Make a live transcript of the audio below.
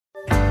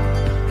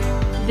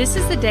This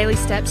is the Daily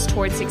Steps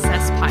Toward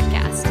Success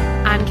podcast.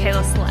 I'm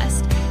Kayla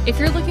Celeste. If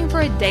you're looking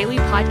for a daily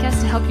podcast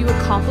to help you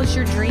accomplish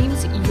your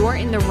dreams, you're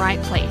in the right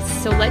place.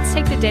 So let's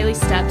take the daily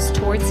steps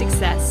toward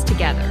success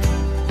together.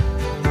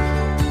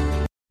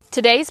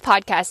 Today's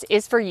podcast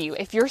is for you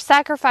if you're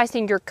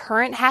sacrificing your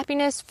current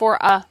happiness for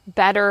a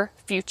better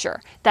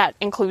future that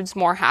includes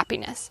more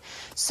happiness.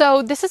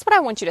 So this is what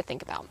I want you to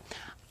think about.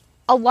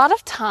 A lot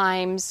of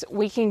times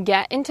we can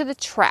get into the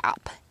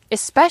trap,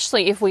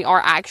 especially if we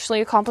are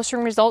actually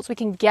accomplishing results, we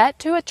can get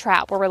to a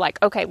trap where we're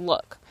like, okay,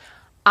 look,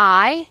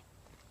 I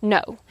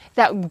know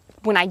that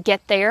when I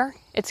get there,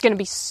 it's going to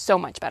be so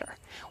much better.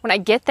 When I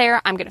get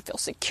there, I'm going to feel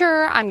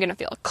secure. I'm going to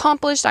feel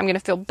accomplished. I'm going to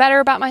feel better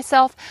about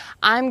myself.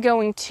 I'm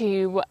going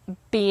to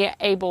be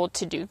able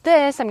to do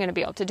this. I'm going to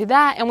be able to do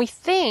that. And we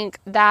think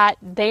that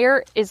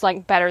there is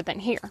like better than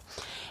here.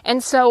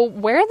 And so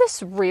where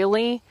this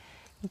really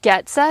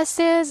gets us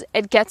is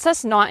it gets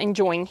us not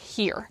enjoying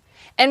here.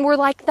 And we're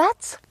like,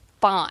 that's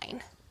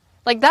fine.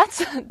 Like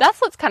that's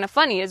what's kind of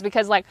funny is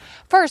because like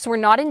first we're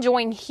not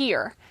enjoying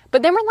here,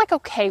 but then we're like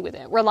okay with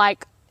it. We're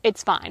like,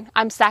 it's fine.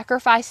 I'm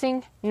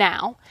sacrificing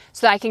now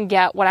so that I can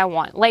get what I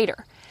want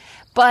later.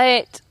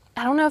 But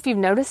I don't know if you've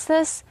noticed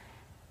this,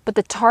 but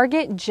the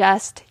target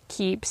just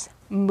keeps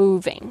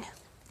moving.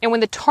 And when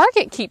the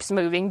target keeps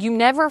moving, you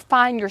never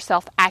find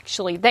yourself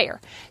actually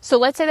there. So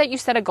let's say that you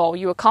set a goal,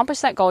 you accomplish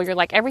that goal, you're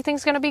like,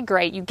 everything's going to be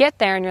great. You get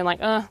there and you're like,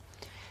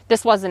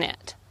 this wasn't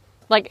it.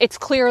 Like it's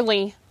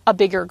clearly a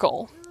bigger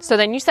goal. So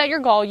then you set your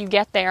goal, you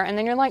get there, and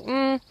then you're like,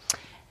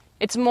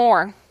 it's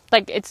more.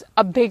 Like it's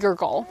a bigger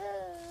goal.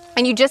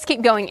 And you just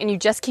keep going and you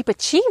just keep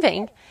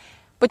achieving,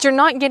 but you're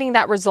not getting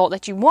that result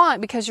that you want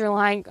because you're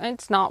like,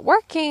 it's not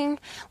working.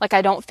 Like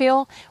I don't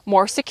feel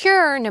more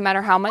secure no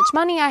matter how much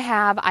money I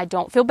have. I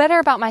don't feel better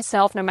about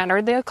myself no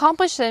matter the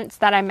accomplishments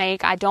that I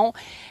make.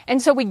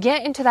 And so we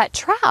get into that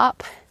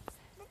trap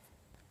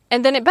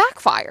and then it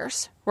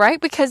backfires, right?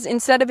 Because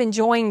instead of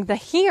enjoying the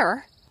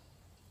here,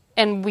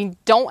 and we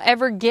don't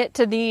ever get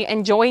to the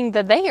enjoying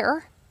the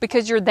there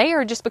because your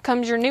there just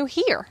becomes your new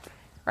here,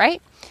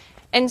 right?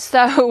 And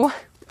so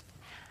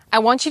I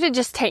want you to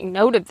just take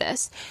note of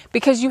this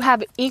because you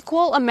have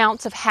equal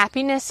amounts of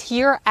happiness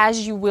here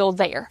as you will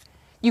there.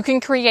 You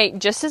can create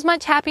just as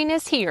much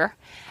happiness here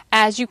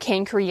as you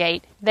can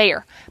create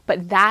there.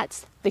 But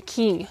that's the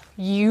key.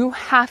 You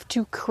have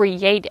to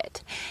create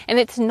it. And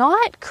it's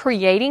not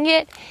creating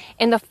it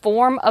in the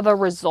form of a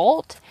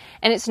result,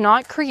 and it's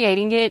not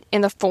creating it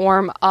in the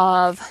form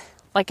of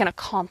like an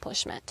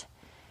accomplishment.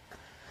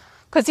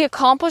 Because the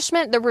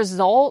accomplishment, the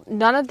result,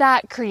 none of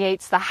that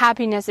creates the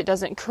happiness. It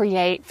doesn't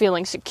create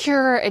feeling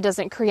secure. It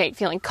doesn't create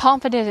feeling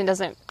confident. It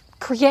doesn't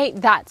create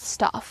that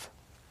stuff.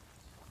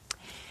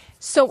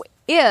 So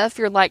if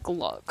you're like,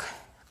 look,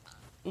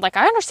 like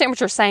I understand what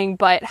you're saying,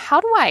 but how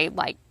do I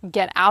like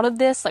get out of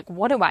this? Like,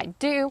 what do I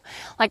do?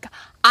 Like,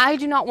 I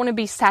do not want to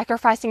be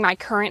sacrificing my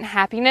current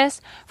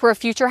happiness for a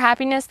future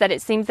happiness that it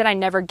seems that I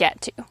never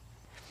get to.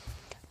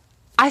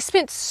 I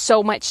spent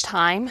so much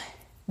time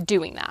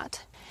doing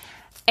that.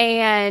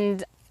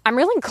 And I'm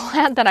really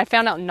glad that I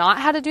found out not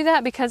how to do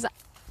that because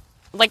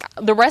like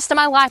the rest of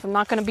my life, I'm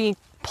not going to be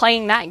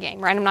playing that game,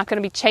 right? I'm not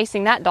going to be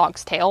chasing that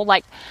dog's tail.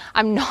 Like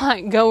I'm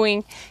not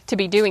going to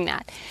be doing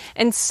that.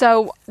 And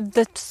so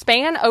the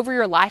span over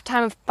your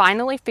lifetime of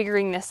finally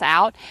figuring this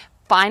out,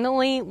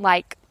 finally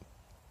like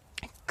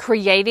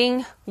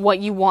creating what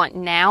you want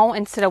now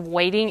instead of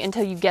waiting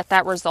until you get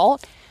that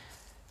result,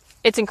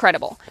 it's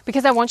incredible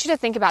because I want you to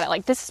think about it.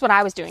 Like this is what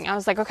I was doing. I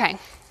was like, okay,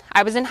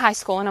 I was in high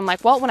school and I'm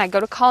like, well, when I go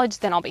to college,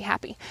 then I'll be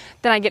happy.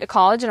 Then I get to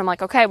college and I'm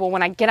like, okay, well,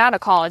 when I get out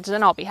of college,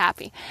 then I'll be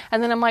happy.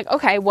 And then I'm like,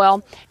 okay,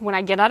 well, when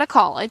I get out of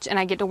college and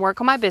I get to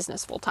work on my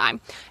business full time.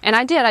 And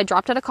I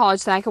dropped out of college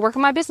so that I could work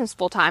on my business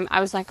full time.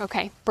 I was like,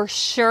 okay, for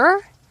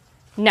sure,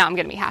 now I'm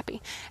going to be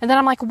happy. And then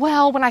I'm like,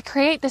 well, when I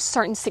create this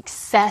certain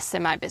success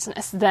in my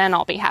business, then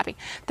I'll be happy.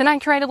 Then I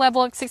create a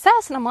level of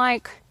success and I'm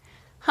like,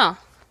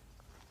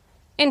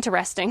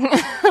 interesting.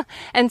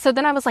 And so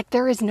then I was like,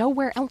 there is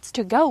nowhere else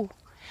to go.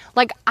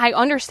 Like, I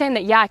understand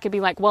that, I could be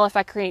like, well, if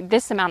I create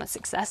this amount of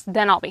success,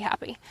 then I'll be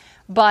happy.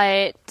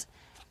 But,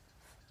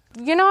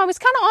 I was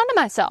kind of onto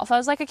myself. I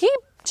was like, I keep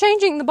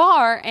changing the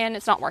bar and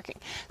it's not working.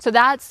 So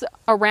that's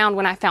around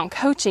when I found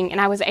coaching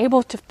and I was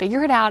able to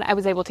figure it out. I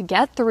was able to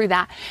get through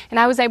that and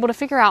I was able to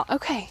figure out,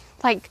 okay,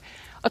 like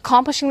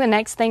accomplishing the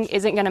next thing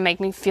isn't going to make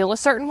me feel a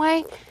certain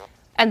way.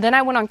 And then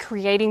I went on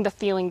creating the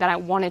feeling that I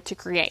wanted to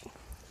create.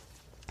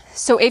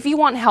 So if you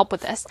want help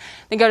with this,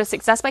 then go to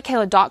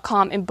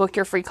successbykayla.com and book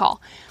your free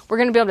call. We're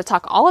going to be able to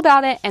talk all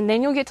about it, and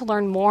then you'll get to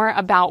learn more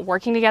about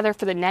working together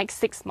for the next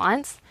 6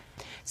 months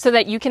so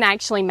that you can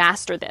actually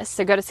master this.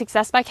 So go to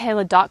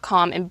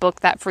successbykayla.com and book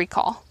that free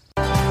call.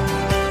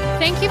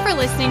 Thank you for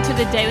listening to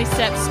the Daily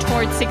Steps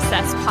Toward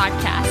Success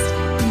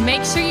podcast.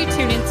 Make sure you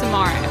tune in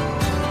tomorrow.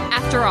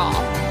 After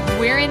all,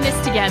 we're in this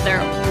together,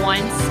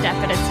 one step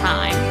at a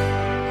time.